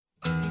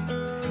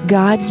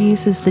God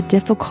uses the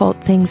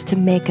difficult things to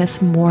make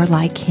us more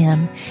like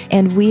Him.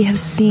 And we have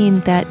seen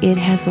that it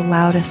has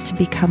allowed us to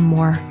become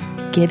more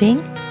giving,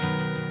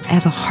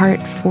 have a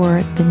heart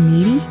for the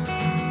needy,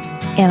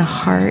 and a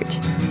heart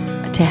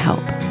to help.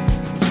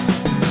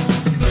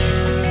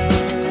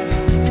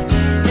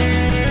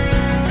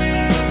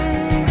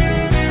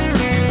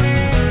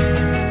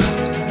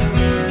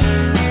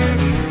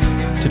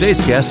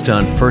 Today's guest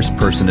on First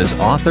Person is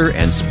author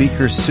and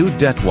speaker Sue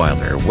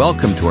Detweiler.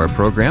 Welcome to our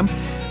program.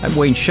 I'm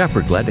Wayne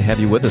Shepherd. Glad to have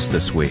you with us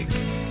this week.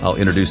 I'll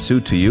introduce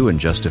Sue to you in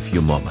just a few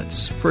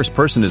moments. First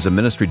Person is a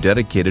ministry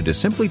dedicated to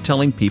simply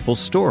telling people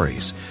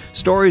stories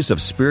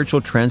of spiritual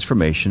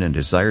transformation and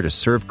desire to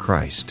serve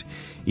Christ.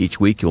 Each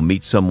week you'll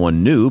meet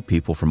someone new,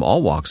 people from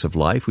all walks of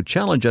life, who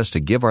challenge us to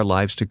give our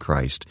lives to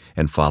Christ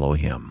and follow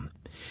Him.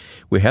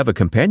 We have a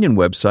companion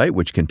website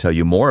which can tell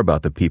you more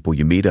about the people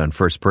you meet on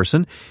First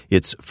Person.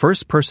 It's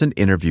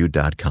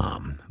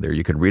firstpersoninterview.com. There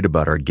you can read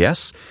about our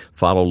guests,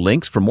 follow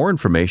links for more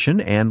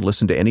information, and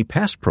listen to any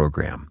past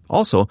program.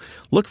 Also,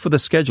 look for the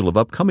schedule of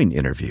upcoming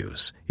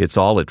interviews. It's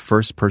all at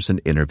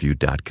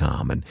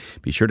firstpersoninterview.com. And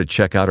be sure to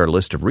check out our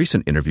list of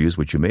recent interviews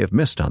which you may have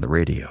missed on the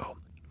radio.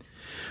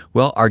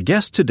 Well, our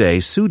guest today,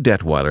 Sue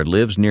Detweiler,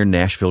 lives near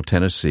Nashville,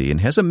 Tennessee,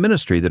 and has a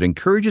ministry that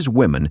encourages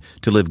women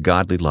to live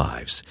godly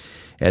lives.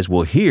 As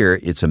we'll hear,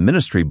 it's a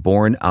ministry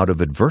born out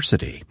of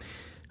adversity.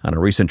 On a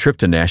recent trip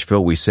to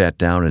Nashville, we sat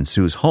down in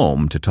Sue's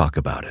home to talk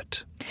about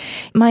it.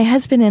 My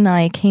husband and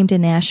I came to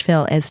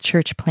Nashville as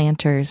church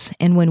planters,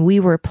 and when we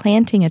were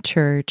planting a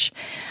church,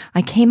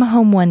 I came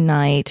home one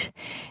night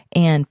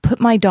and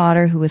put my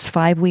daughter, who was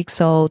 5 weeks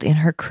old, in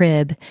her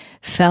crib,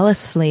 fell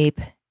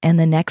asleep, and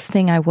the next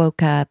thing I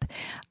woke up,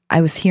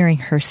 I was hearing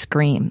her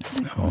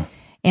screams. Oh.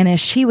 And as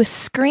she was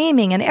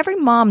screaming, and every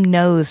mom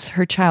knows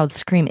her child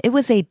scream, it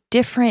was a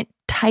different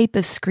type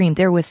of scream.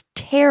 There was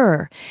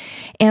terror,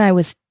 and I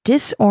was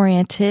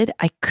disoriented.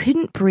 I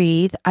couldn't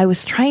breathe. I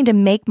was trying to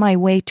make my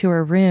way to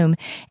her room,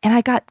 and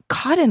I got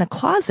caught in a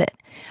closet.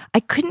 I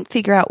couldn't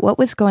figure out what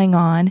was going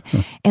on,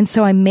 and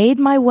so I made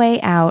my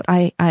way out.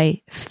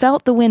 I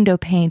felt the window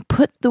pane,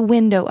 put the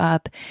window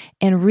up,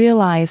 and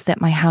realized that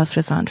my house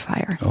was on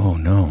fire. Oh,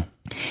 no.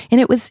 And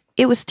it was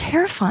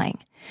terrifying.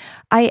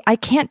 I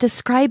can't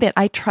describe it.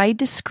 I tried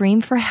to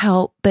scream for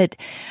help, but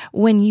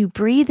when you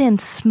breathe in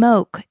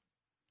smoke,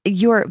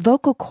 your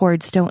vocal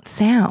cords don't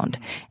sound.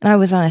 And I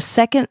was on a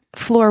second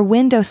floor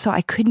window, so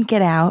I couldn't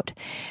get out.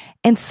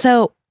 And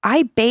so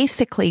I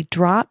basically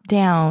dropped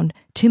down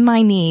to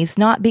my knees,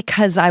 not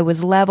because I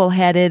was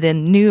level-headed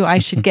and knew I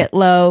should get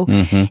low.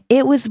 Mm-hmm.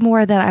 It was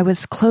more that I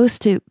was close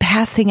to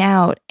passing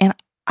out, and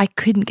I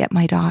couldn't get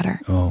my daughter.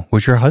 Oh,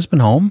 was your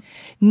husband home?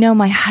 No,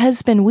 my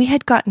husband, we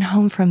had gotten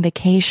home from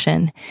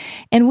vacation,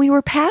 and we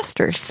were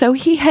pastors. So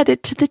he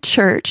headed to the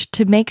church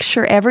to make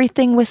sure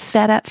everything was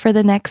set up for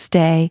the next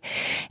day.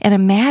 And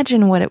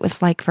imagine what it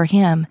was like for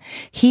him.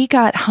 He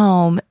got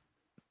home.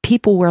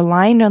 People were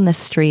lined on the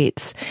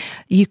streets.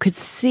 You could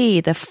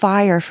see the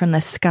fire from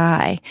the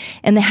sky.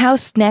 And the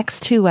house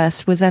next to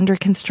us was under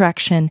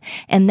construction,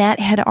 and that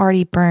had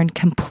already burned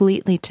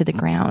completely to the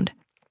ground.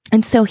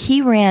 And so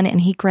he ran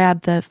and he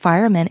grabbed the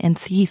fireman and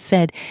he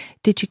said,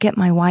 "Did you get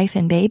my wife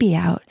and baby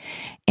out?"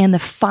 And the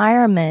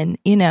fireman,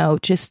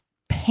 just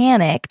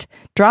panicked,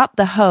 dropped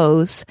the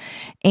hose,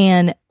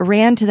 and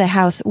ran to the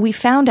house. We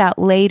found out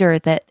later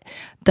that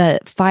the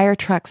fire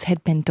trucks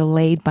had been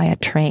delayed by a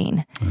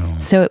train. Oh.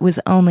 So it was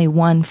only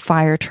one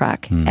fire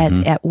truck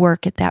at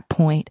work at that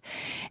point.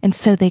 And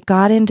so they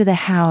got into the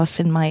house,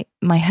 and my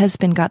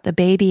husband got the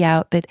baby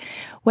out. But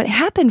what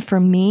happened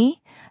for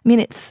me,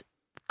 it's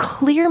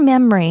clear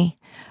memory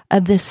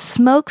of this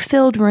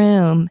smoke-filled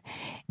room,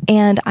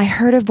 and I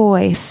heard a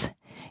voice,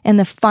 and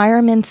the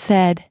fireman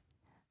said,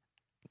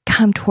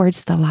 "Come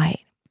towards the light."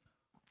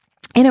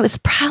 And it was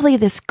probably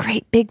this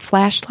great big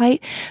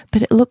flashlight,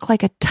 but it looked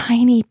like a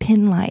tiny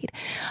pin light.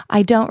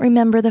 I don't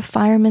remember the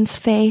fireman's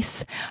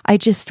face. I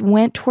just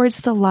went towards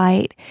the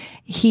light.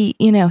 He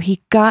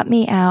got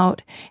me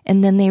out,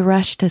 and then they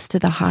rushed us to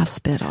the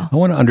hospital. I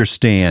want to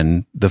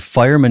understand, the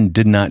fireman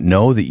did not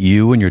know that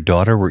you and your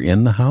daughter were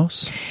in the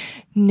house?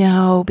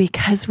 No,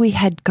 because we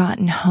had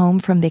gotten home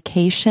from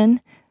vacation.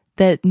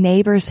 The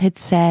neighbors had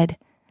said,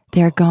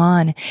 "They're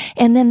gone."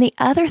 And then the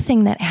other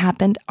thing that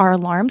happened, our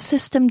alarm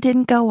system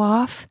didn't go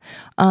off.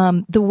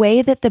 The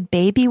way that the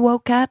baby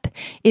woke up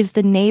is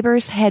the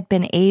neighbors had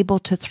been able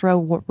to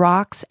throw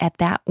rocks at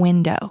that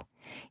window.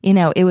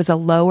 It was a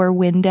lower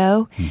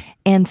window.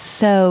 And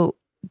so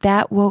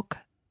that woke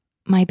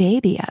my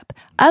baby up.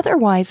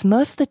 Otherwise,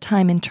 most of the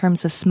time in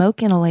terms of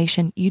smoke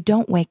inhalation, you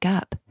don't wake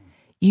up.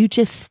 You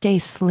just stay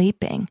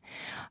sleeping.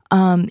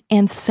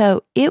 And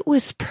so it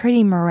was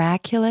pretty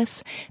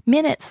miraculous.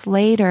 Minutes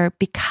later,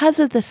 because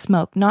of the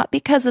smoke, not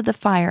because of the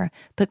fire,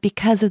 but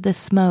because of the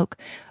smoke,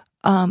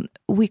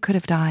 we could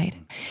have died.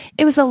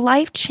 It was a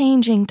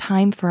life-changing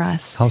time for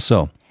us. How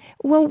so?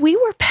 Well, we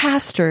were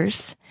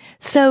pastors,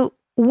 so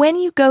when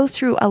you go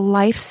through a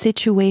life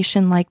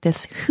situation like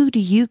this, who do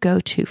you go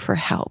to for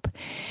help?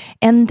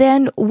 And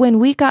then when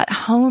we got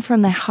home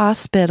from the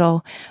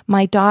hospital,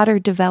 my daughter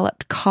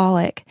developed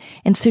colic.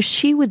 And so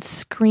she would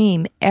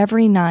scream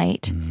every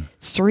night,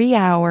 3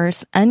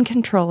 hours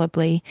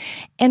uncontrollably.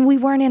 And we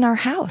weren't in our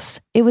house.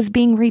 It was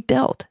being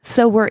rebuilt.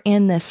 So we're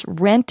in this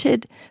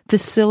rented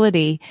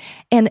facility.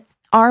 And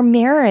our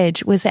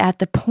marriage was at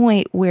the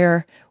point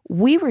where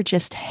we were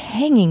just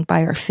hanging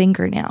by our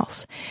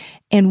fingernails.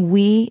 And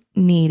we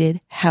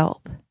needed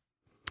help.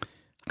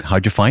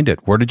 How'd you find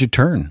it? Where did you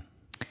turn?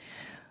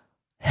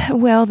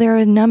 Well, there are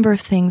a number of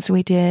things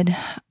we did.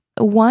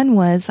 One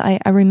was,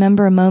 I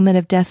remember a moment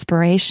of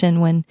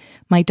desperation when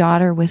my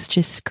daughter was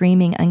just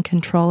screaming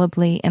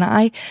uncontrollably. And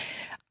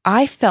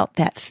I felt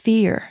that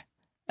fear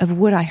of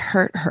would I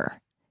hurt her,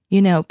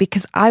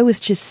 because I was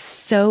just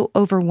so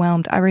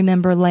overwhelmed. I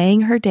remember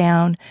laying her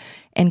down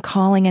and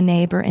calling a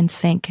neighbor and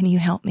saying, "Can you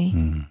help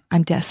me?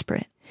 I'm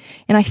desperate."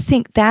 And I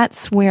think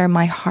that's where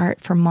my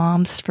heart for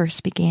moms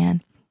first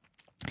began.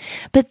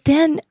 But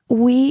then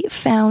we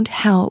found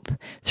help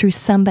through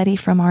somebody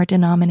from our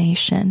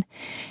denomination.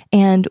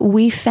 And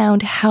we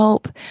found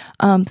help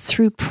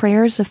through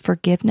prayers of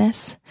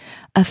forgiveness,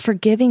 of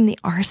forgiving the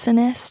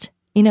arsonist,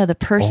 the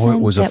person. Oh, it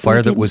was a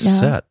fire that was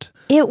set.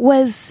 It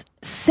was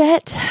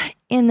set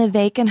in the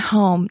vacant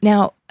home.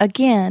 Now,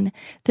 again,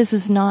 this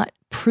is not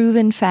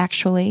proven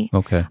factually.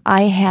 Okay.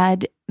 I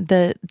had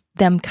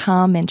them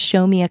come and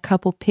show me a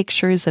couple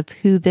pictures of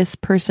who this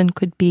person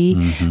could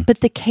be, but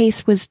the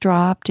case was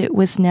dropped. It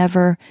was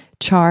never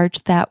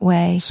charged that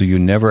way. So you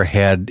never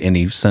had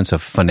any sense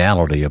of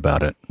finality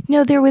about it?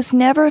 No, there was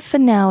never a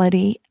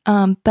finality.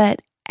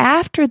 But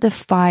after the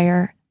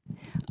fire,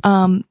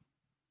 one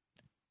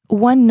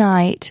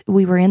night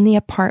we were in the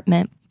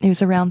apartment. It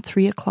was around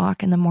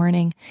 3:00 in the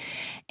morning,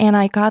 and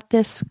I got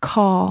this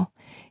call,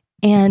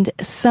 and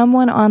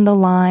someone on the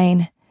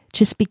line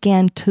just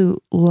began to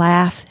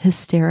laugh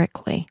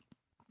hysterically.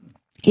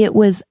 It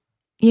was,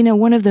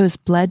 one of those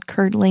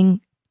blood-curdling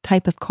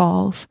type of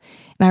calls.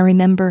 And I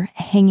remember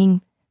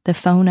hanging the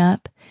phone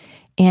up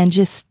and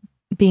just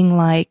being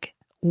like,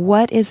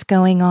 what is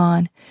going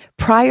on?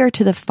 Prior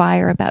to the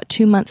fire, about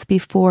 2 months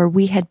before,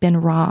 we had been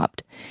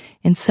robbed.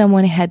 And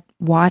someone had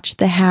watched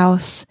the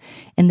house,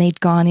 and they'd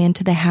gone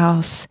into the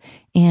house.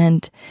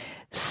 And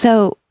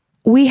so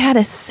we had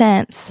a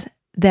sense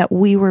that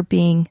we were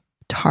being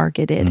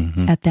targeted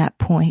at that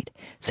point.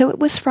 So it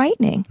was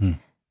frightening.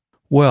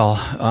 Well,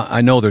 I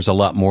know there's a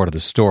lot more to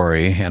the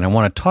story, and I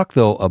want to talk,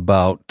 though,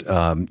 about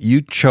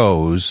you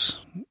chose,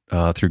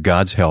 through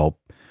God's help,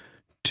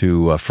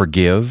 to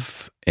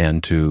forgive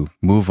and to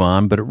move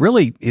on, but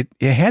it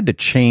had to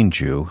change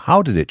you.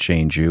 How did it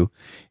change you,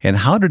 and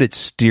how did it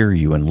steer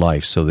you in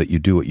life so that you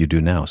do what you do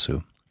now,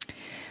 Sue?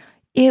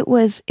 It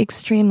was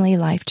extremely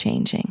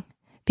life-changing,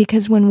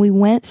 because when we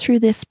went through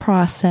this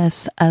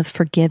process of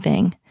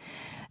forgiving,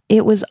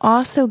 it was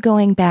also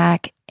going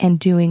back and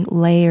doing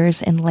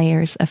layers and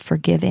layers of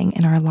forgiving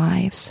in our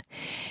lives.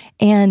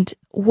 And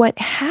what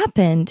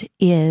happened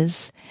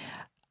is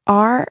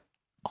our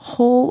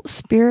whole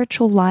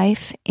spiritual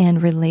life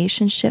and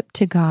relationship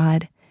to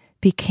God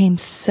became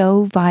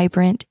so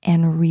vibrant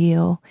and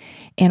real,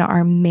 and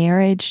our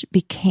marriage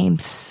became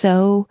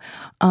so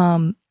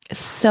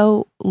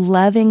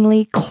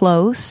lovingly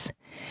close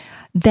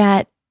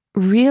that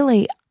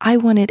really, I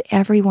wanted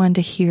everyone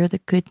to hear the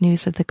good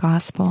news of the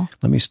gospel.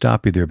 Let me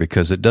stop you there,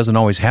 because it doesn't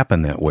always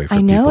happen that way for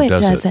people, I know it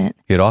does doesn't.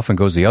 It often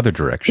goes the other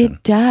direction.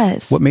 It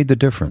does. What made the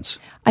difference?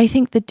 I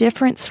think the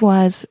difference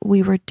was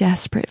we were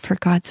desperate for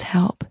God's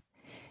help.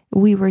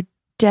 We were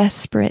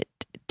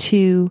desperate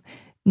to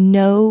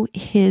know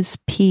His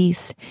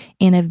peace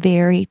in a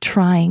very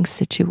trying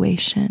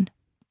situation.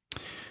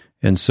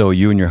 And so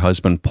you and your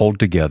husband pulled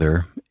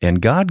together,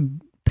 and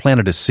God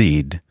planted a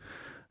seed.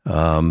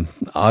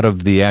 Out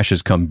of the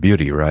ashes come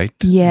beauty, right?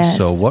 Yes.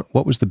 So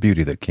what was the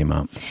beauty that came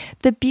out?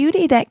 The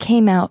beauty that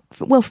came out,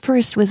 well,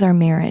 first was our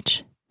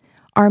marriage.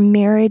 Our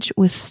marriage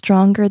was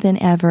stronger than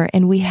ever,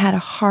 and we had a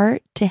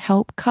heart to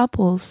help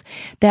couples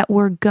that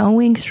were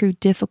going through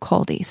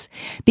difficulties.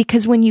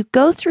 Because when you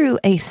go through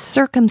a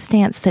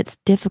circumstance that's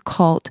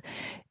difficult,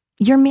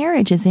 your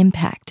marriage is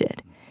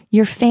impacted.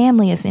 Your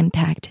family is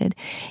impacted.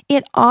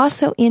 It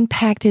also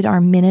impacted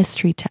our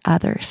ministry to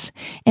others,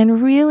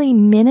 and really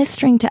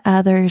ministering to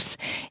others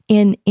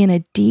in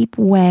a deep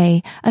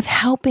way of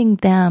helping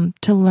them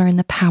to learn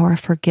the power of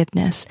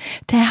forgiveness,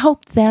 to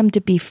help them to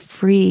be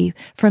free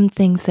from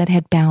things that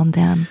had bound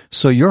them.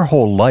 So your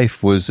whole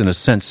life was, in a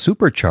sense,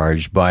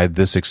 supercharged by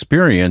this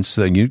experience.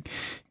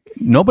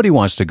 Nobody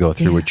wants to go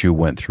through what you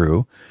went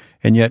through,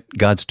 and yet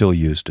God still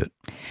used it.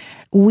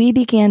 We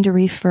began to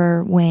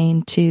refer,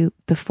 Wayne, to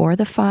before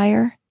the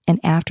fire and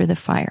after the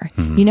fire.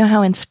 You know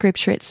how in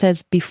Scripture it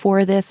says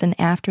before this and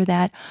after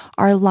that?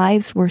 Our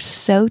lives were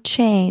so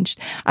changed.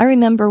 I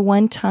remember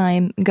one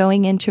time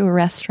going into a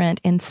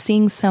restaurant and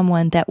seeing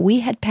someone that we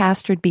had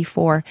pastored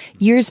before,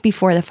 years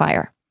before the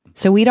fire.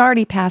 So we'd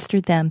already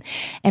pastored them,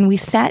 and we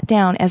sat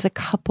down as a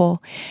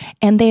couple,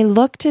 and they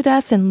looked at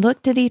us and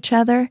looked at each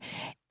other,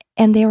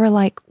 And they were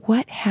like,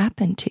 what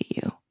happened to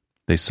you?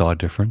 They saw a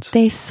difference?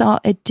 They saw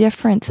a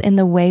difference in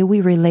the way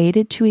we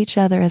related to each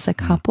other as a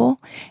couple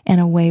and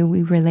a way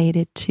we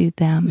related to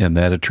them. And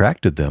that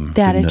attracted them.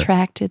 That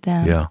attracted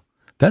them. Yeah.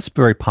 That's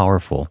very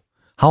powerful.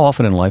 How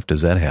often in life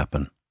does that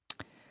happen?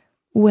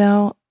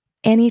 Well,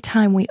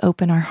 anytime we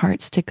open our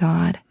hearts to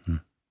God,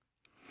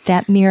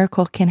 that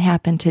miracle can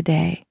happen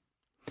today.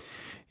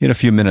 In a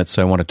few minutes,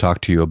 I want to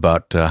talk to you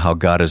about how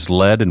God has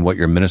led and what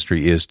your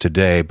ministry is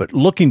today. But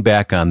looking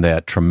back on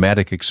that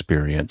traumatic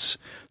experience,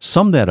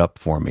 sum that up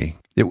for me.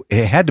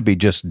 It had to be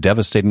just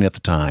devastating at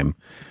the time.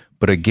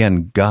 But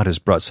again, God has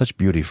brought such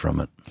beauty from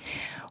it.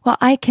 Well,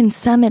 I can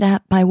sum it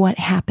up by what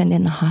happened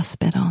in the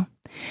hospital.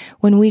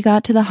 When we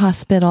got to the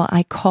hospital,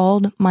 I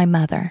called my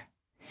mother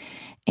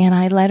and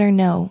I let her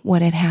know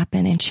what had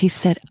happened. And she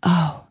said,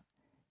 "Oh,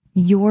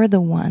 you're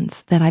the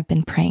ones that I've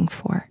been praying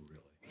for."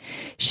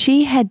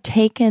 She had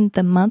taken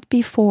the month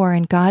before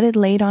and God had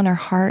laid on her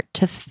heart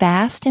to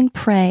fast and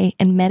pray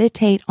and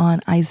meditate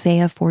on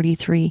Isaiah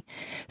 43.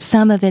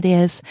 Some of it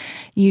is,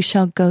 you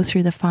shall go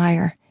through the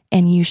fire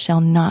and you shall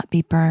not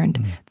be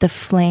burned. The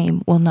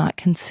flame will not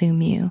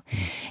consume you.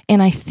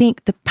 And I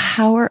think the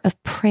power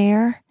of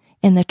prayer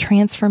and the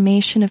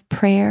transformation of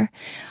prayer,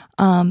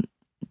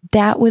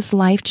 that was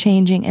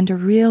life-changing, and to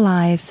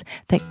realize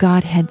that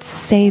God had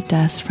saved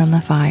us from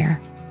the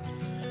fire.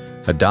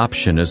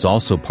 Adoption is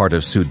also part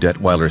of Sue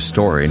Detweiler's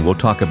story, and we'll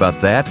talk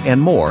about that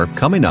and more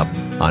coming up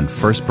on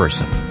First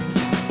Person.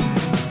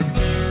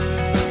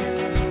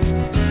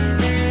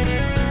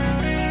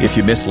 If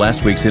you missed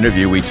last week's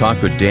interview, we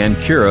talked with Dan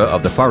Cura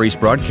of the Far East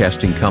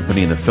Broadcasting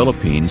Company in the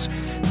Philippines.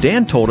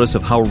 Dan told us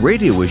of how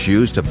radio was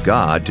used of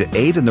God to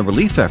aid in the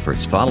relief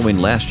efforts following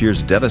last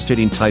year's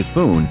devastating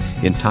typhoon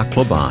in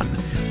Tacloban.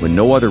 When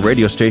no other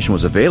radio station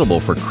was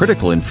available for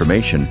critical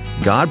information,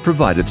 God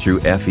provided through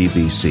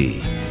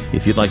FEBC.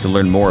 If you'd like to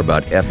learn more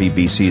about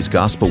FEBC's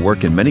gospel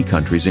work in many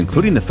countries,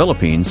 including the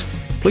Philippines,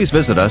 please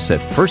visit us at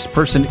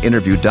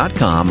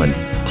firstpersoninterview.com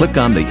and click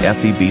on the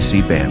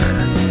FEBC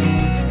banner.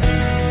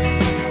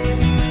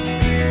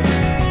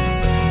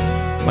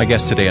 My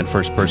guest today on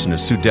First Person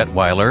is Sue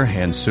Detweiler,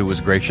 and Sue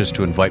was gracious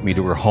to invite me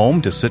to her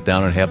home to sit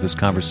down and have this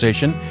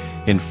conversation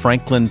in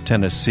Franklin,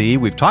 Tennessee.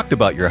 We've talked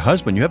about your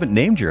husband. You haven't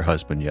named your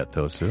husband yet,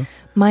 though, Sue.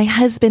 My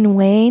husband,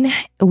 Wayne,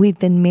 we've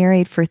been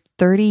married for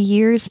 30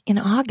 years in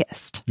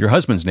August. Your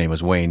husband's name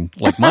is Wayne,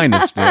 like mine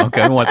is.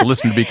 Okay, I don't want the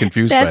listener to be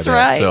confused by that.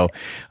 Right. So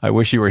I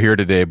wish you were here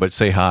today, but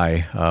say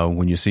hi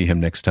when you see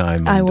him next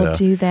time. I will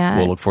do that.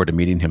 We'll look forward to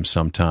meeting him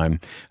sometime.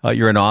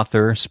 You're an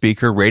author,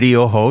 speaker,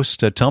 radio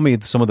host. Tell me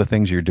some of the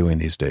things you're doing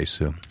these days,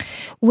 Sue.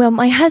 Well,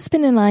 my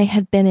husband and I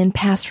have been in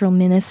pastoral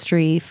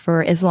ministry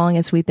for as long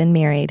as we've been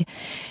married.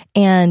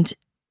 And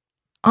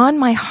on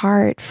my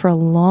heart for a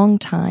long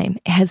time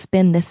has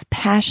been this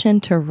passion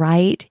to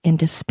write and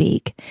to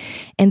speak.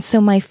 And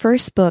so my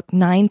first book,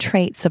 9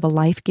 Traits of a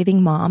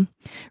Life-Giving Mom,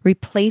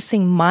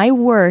 Replacing My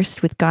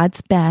Worst with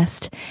God's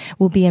Best,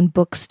 will be in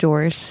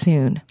bookstores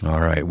soon.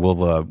 All right.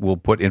 We'll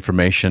put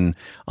information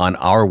on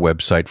our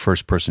website,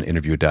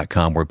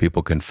 firstpersoninterview.com, where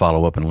people can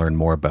follow up and learn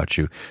more about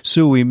you.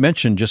 Sue, we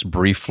mentioned just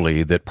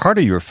briefly that part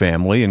of your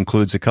family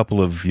includes a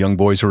couple of young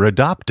boys who are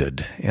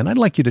adopted. And I'd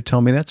like you to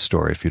tell me that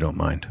story, if you don't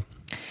mind.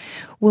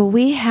 Well,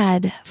 we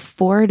had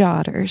 4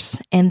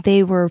 daughters, and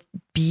they were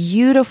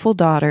beautiful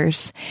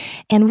daughters,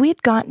 and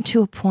we'd gotten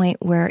to a point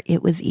where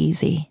it was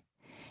easy.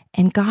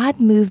 And God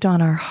moved on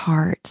our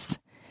hearts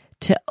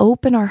to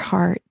open our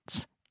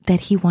hearts that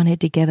He wanted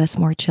to give us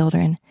more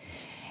children.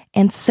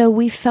 And so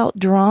we felt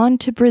drawn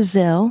to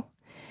Brazil.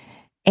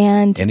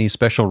 And any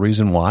special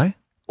reason why?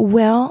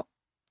 Well,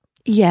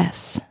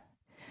 yes.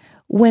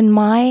 When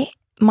my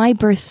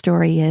birth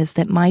story is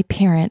that my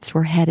parents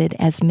were headed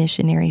as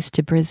missionaries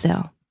to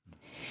Brazil.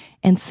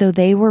 And so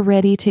they were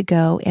ready to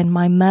go, and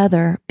my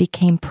mother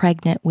became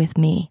pregnant with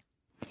me.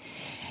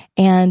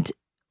 And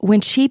when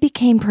she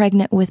became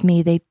pregnant with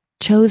me, they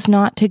chose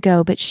not to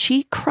go, but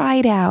she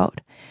cried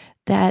out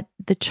that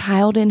the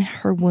child in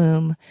her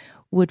womb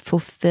would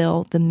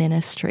fulfill the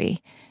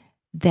ministry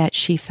that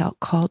she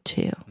felt called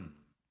to.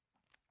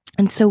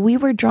 And so we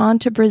were drawn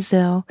to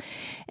Brazil.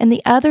 And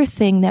the other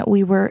thing that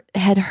we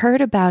had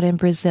heard about in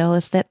Brazil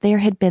is that there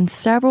had been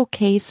several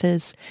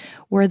cases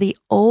where the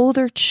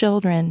older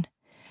children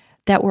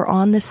that were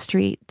on the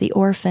street, the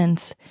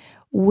orphans,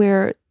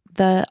 where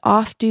the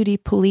off-duty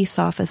police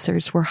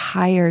officers were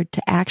hired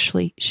to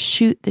actually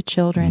shoot the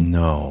children.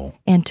 No.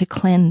 And to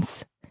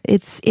cleanse.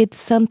 It's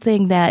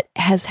something that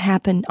has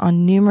happened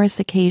on numerous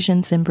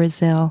occasions in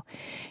Brazil,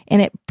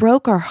 and it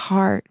broke our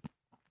heart.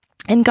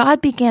 And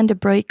God began to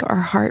break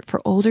our heart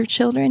for older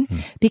children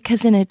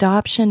because in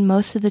adoption,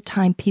 most of the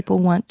time people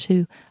want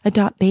to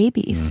adopt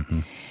babies.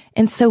 Mm-hmm.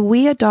 And so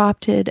we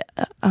adopted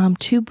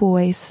 2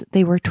 boys.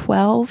 They were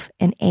 12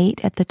 and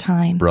 8 at the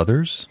time.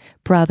 Brothers?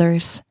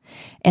 Brothers.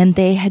 And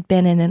they had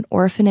been in an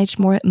orphanage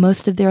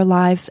most of their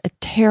lives, a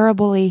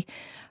terribly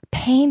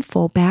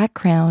painful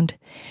background.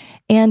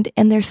 And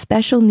they're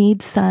special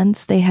needs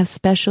sons. They have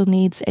special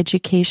needs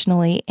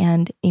educationally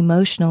and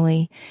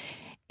emotionally.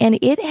 And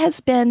it has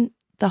been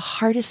the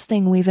hardest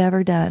thing we've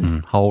ever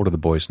done. How old are the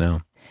boys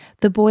now?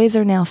 The boys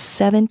are now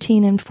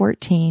 17 and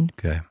 14.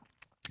 Okay.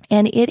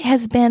 And it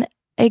has been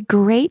a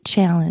great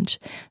challenge,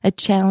 a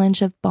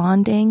challenge of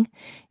bonding,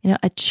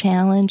 a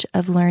challenge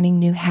of learning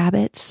new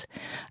habits,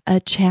 a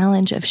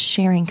challenge of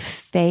sharing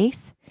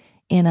faith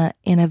in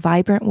a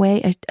vibrant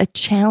way, a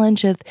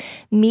challenge of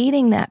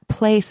meeting that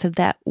place of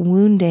that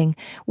wounding.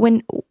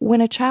 When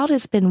a child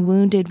has been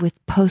wounded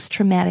with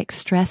post-traumatic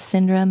stress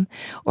syndrome,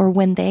 or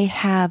when they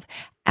have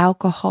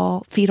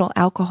fetal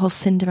alcohol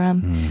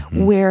syndrome,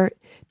 where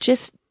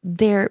just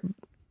their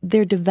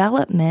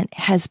development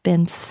has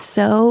been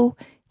so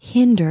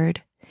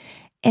hindered,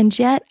 and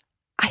yet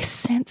I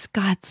sense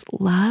God's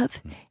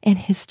love and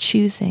His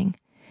choosing.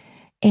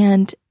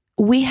 And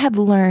we have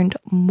learned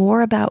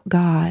more about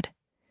God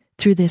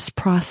through this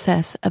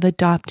process of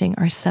adopting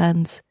our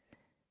sons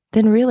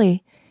than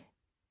really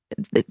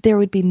there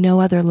would be no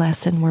other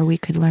lesson where we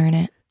could learn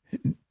it.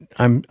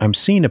 I'm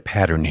seeing a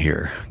pattern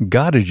here.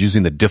 God is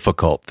using the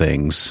difficult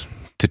things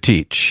to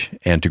teach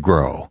and to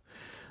grow.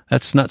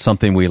 That's not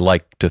something we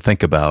like to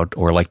think about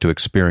or like to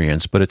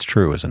experience, but it's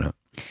true, isn't it?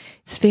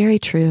 It's very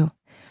true.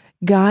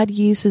 God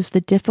uses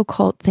the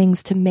difficult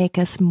things to make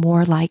us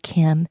more like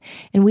Him,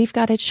 and we've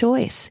got a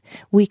choice.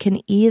 We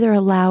can either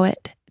allow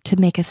it to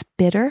make us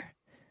bitter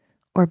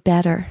or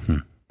better.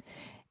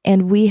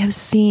 And we have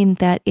seen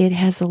that it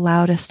has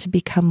allowed us to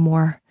become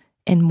more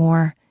and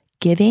more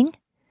giving,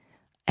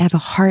 have a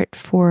heart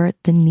for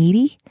the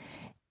needy,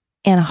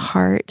 and a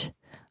heart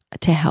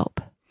to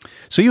help.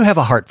 So you have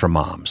a heart for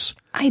moms.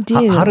 I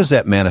do. How does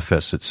that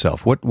manifest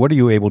itself? What are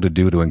you able to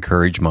do to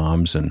encourage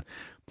moms and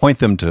point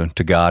them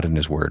to God and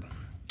His Word?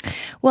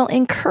 Well,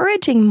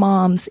 encouraging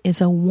moms is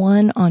a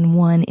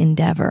one-on-one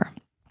endeavor.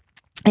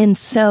 And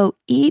so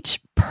each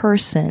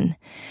person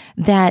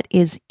that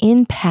is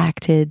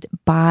impacted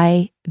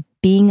by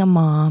being a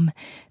mom,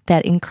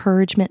 that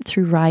encouragement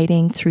through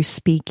writing, through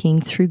speaking,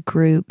 through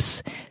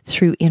groups,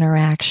 through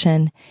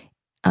interaction,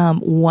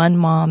 one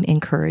mom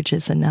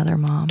encourages another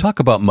mom. Talk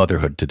about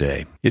motherhood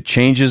today. It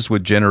changes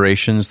with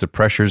generations. The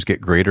pressures get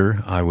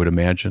greater, I would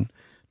imagine.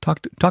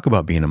 Talk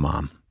about being a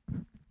mom.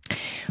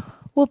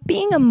 Well,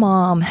 being a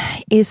mom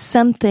is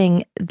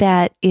something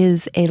that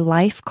is a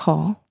life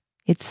call.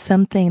 It's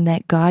something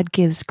that God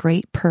gives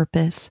great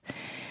purpose.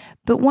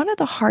 But one of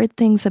the hard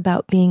things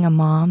about being a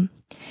mom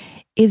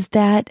is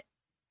that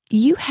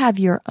you have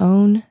your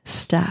own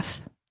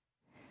stuff.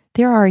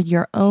 There are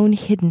your own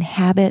hidden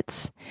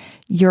habits,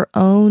 your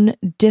own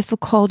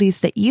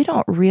difficulties that you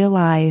don't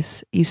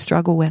realize you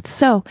struggle with.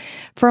 So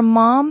for a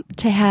mom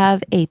to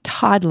have a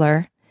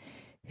toddler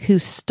who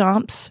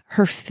stomps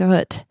her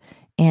foot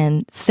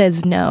and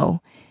says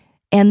no,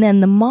 and then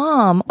the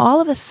mom all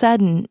of a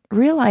sudden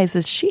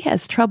realizes she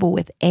has trouble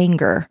with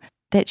anger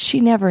that she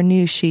never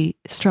knew she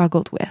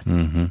struggled with.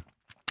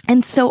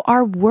 And so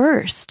our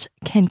worst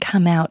can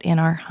come out in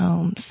our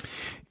homes.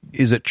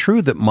 Is it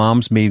true that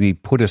moms maybe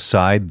put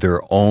aside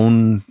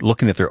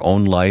looking at their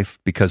own life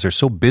because they're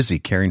so busy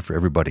caring for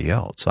everybody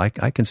else? I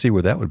can see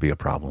where that would be a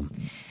problem.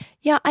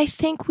 Yeah, I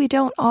think we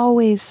don't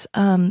always,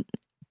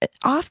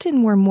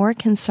 often we're more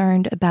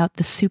concerned about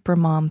the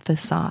supermom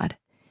facade.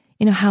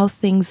 How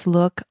things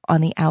look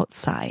on the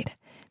outside,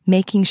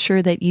 making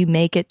sure that you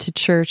make it to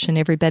church and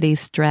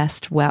everybody's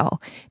dressed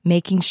well,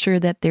 making sure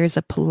that there's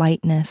a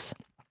politeness.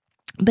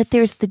 But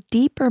there's the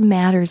deeper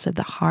matters of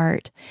the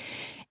heart.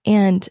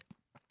 And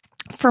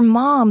for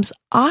moms,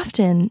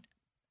 often,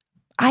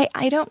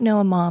 I don't know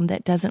a mom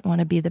that doesn't want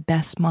to be the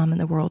best mom in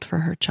the world for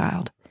her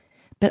child.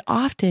 But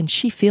often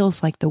she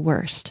feels like the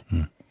worst.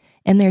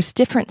 And there's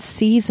different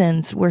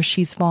seasons where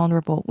she's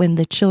vulnerable, when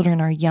the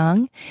children are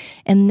young,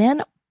 and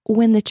then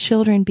when the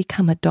children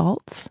become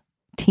adults,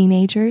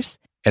 teenagers.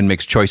 And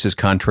makes choices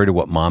contrary to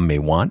what mom may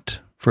want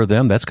for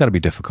them. That's got to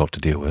be difficult to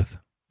deal with.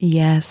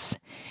 Yes.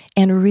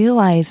 And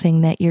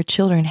realizing that your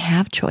children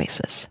have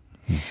choices.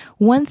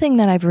 One thing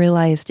that I've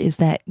realized is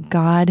that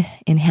God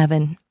in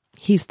heaven,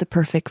 He's the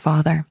perfect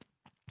Father.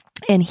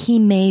 And He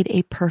made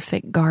a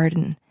perfect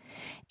garden.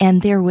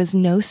 And there was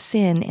no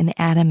sin in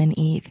Adam and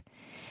Eve.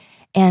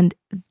 And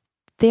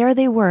there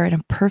they were in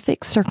a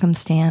perfect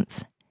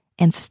circumstance,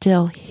 and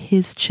still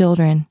His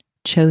children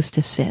chose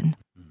to sin.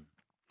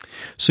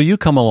 So you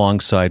come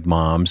alongside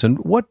moms, and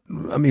what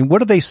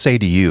do they say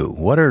to you?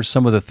 What are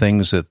some of the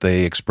things that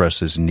they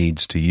express as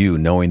needs to you,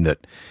 knowing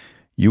that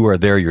you are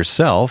there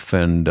yourself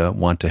and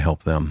want to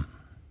help them?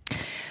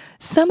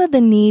 Some of the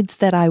needs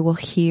that I will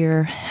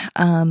hear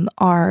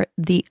are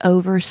the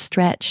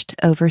overstressed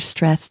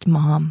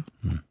mom,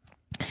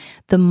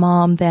 the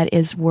mom that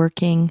is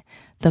working,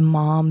 the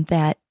mom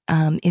that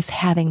is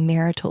having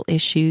marital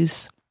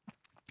issues,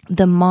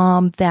 the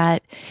mom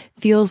that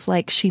feels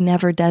like she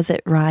never does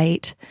it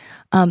right,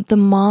 the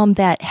mom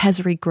that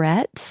has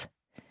regrets,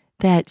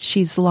 that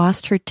she's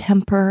lost her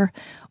temper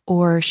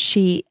or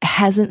she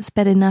hasn't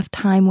spent enough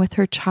time with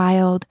her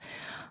child,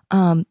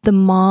 the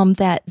mom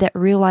that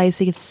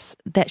realizes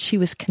that she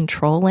was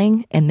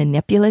controlling and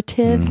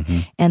manipulative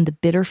and the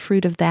bitter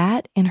fruit of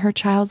that in her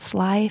child's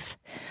life.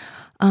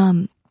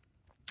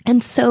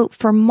 And so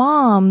for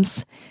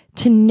moms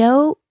to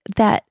know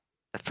that,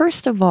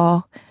 first of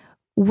all,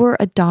 we're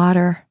a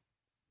daughter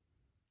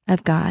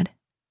of God,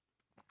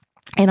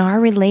 and our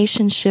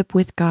relationship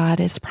with God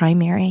is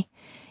primary.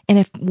 And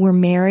if we're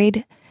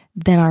married,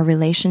 then our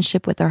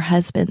relationship with our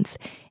husbands,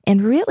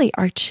 and really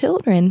our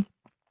children,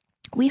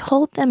 we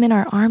hold them in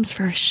our arms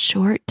for a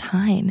short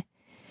time.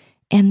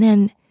 And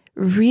then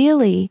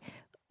really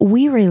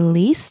we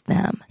release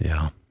them.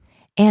 Yeah.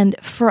 And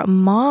for a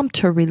mom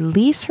to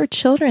release her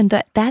children,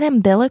 that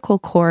umbilical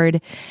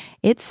cord,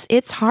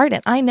 it's hard.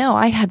 And I know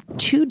I have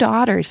 2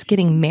 daughters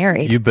getting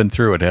married. You've been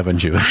through it,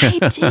 haven't you?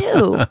 I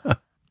do.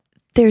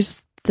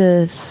 There's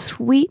the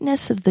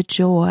sweetness of the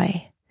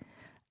joy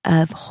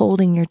of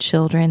holding your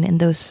children in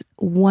those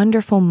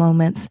wonderful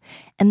moments.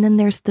 And then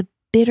there's the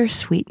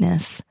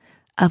bittersweetness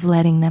of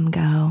letting them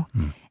go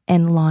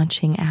and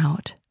launching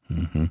out.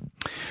 Mm-hmm.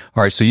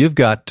 All right, so you've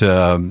got,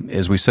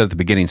 as we said at the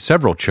beginning,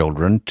 several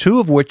children, 2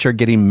 of which are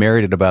getting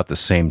married at about the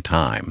same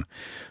time.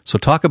 So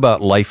talk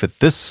about life at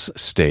this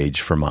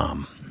stage for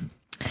mom.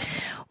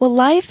 Well,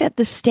 life at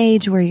the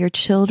stage where your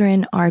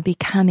children are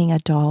becoming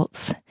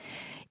adults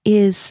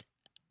is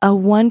a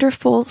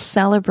wonderful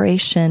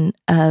celebration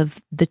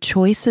of the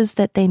choices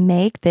that they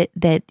make,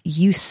 that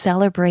you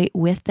celebrate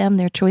with them,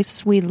 their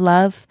choices. We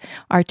love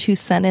our 2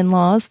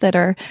 son-in-laws that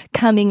are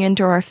coming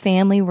into our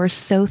family. We're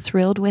so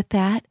thrilled with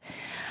that.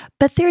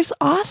 But there's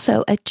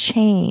also a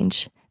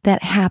change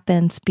that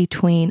happens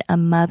between a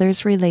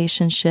mother's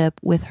relationship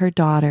with her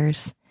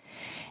daughters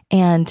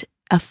and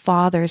a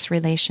father's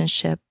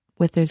relationship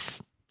with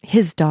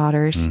his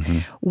daughters,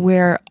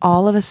 where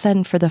all of a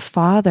sudden for the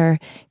father,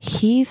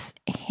 he's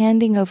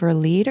handing over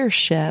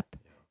leadership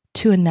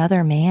to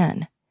another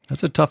man.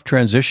 That's a tough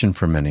transition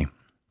for many.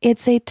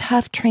 It's a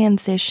tough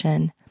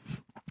transition.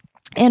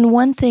 And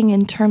one thing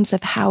in terms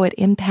of how it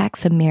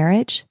impacts a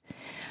marriage,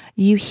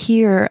 you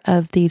hear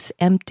of these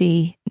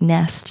empty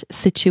nest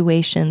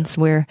situations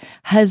where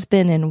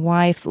husband and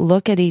wife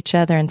look at each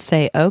other and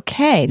say,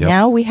 okay,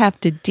 now we have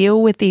to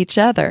deal with each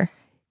other.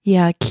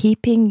 Yeah,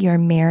 keeping your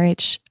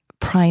marriage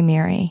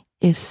primary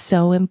is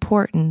so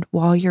important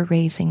while you're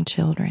raising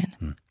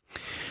children.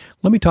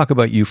 Let me talk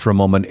about you for a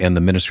moment and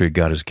the ministry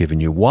God has given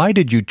you. Why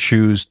did you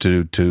choose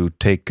to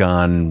take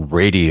on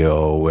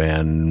radio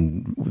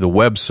and the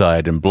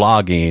website and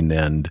blogging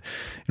and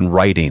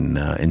writing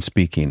and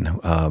speaking?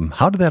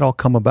 How did that all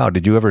come about?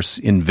 Did you ever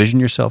envision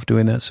yourself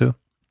doing that, Sue?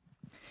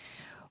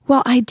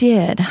 Well, I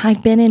did.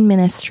 I've been in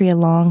ministry a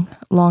long,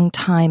 long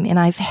time, and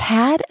I've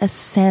had a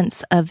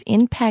sense of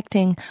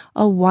impacting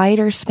a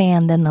wider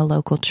span than the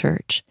local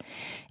church,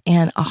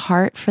 and a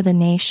heart for the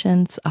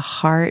nations, a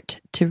heart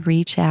to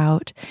reach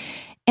out,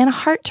 and a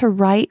heart to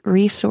write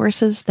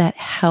resources that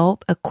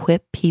help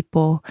equip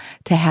people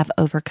to have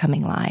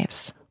overcoming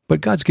lives. But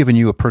God's given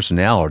you a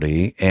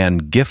personality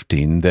and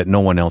gifting that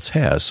no one else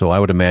has, so I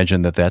would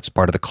imagine that that's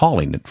part of the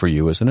calling for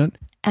you, isn't it?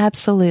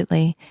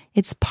 Absolutely.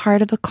 It's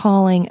part of a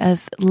calling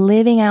of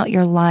living out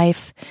your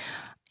life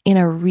in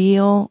a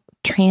real,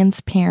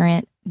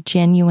 transparent,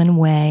 genuine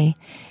way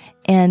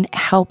and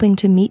helping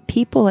to meet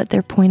people at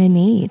their point of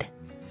need.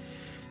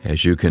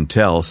 As you can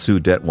tell,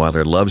 Sue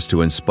Detweiler loves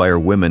to inspire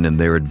women in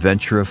their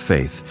adventure of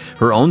faith.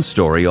 Her own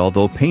story,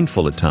 although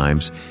painful at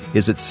times,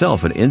 is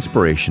itself an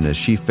inspiration as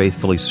she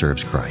faithfully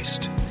serves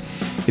Christ.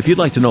 If you'd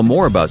like to know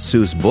more about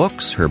Sue's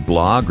books, her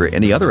blog, or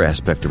any other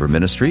aspect of her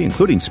ministry,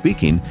 including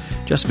speaking,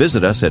 just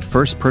visit us at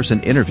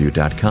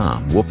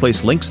firstpersoninterview.com. We'll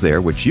place links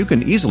there which you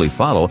can easily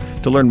follow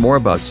to learn more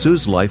about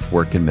Sue's life,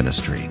 work, and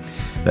ministry.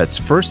 That's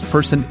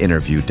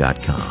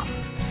firstpersoninterview.com.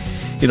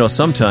 You know,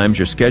 sometimes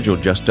your schedule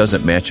just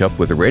doesn't match up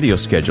with the radio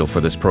schedule for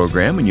this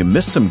program, and you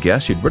miss some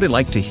guests you'd really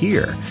like to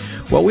hear.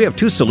 Well, we have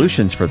 2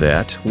 solutions for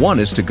that. One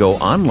is to go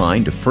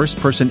online to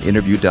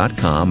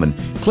firstpersoninterview.com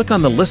and click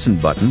on the Listen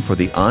button for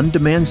the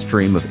on-demand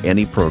stream of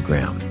any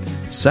program.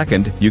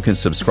 Second, you can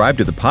subscribe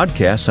to the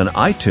podcast on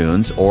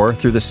iTunes or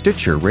through the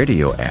Stitcher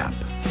radio app.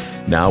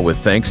 Now, with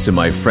thanks to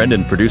my friend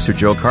and producer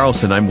Joe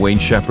Carlson, I'm Wayne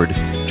Shepherd.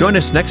 Join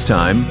us next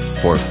time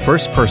for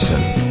First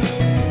Person.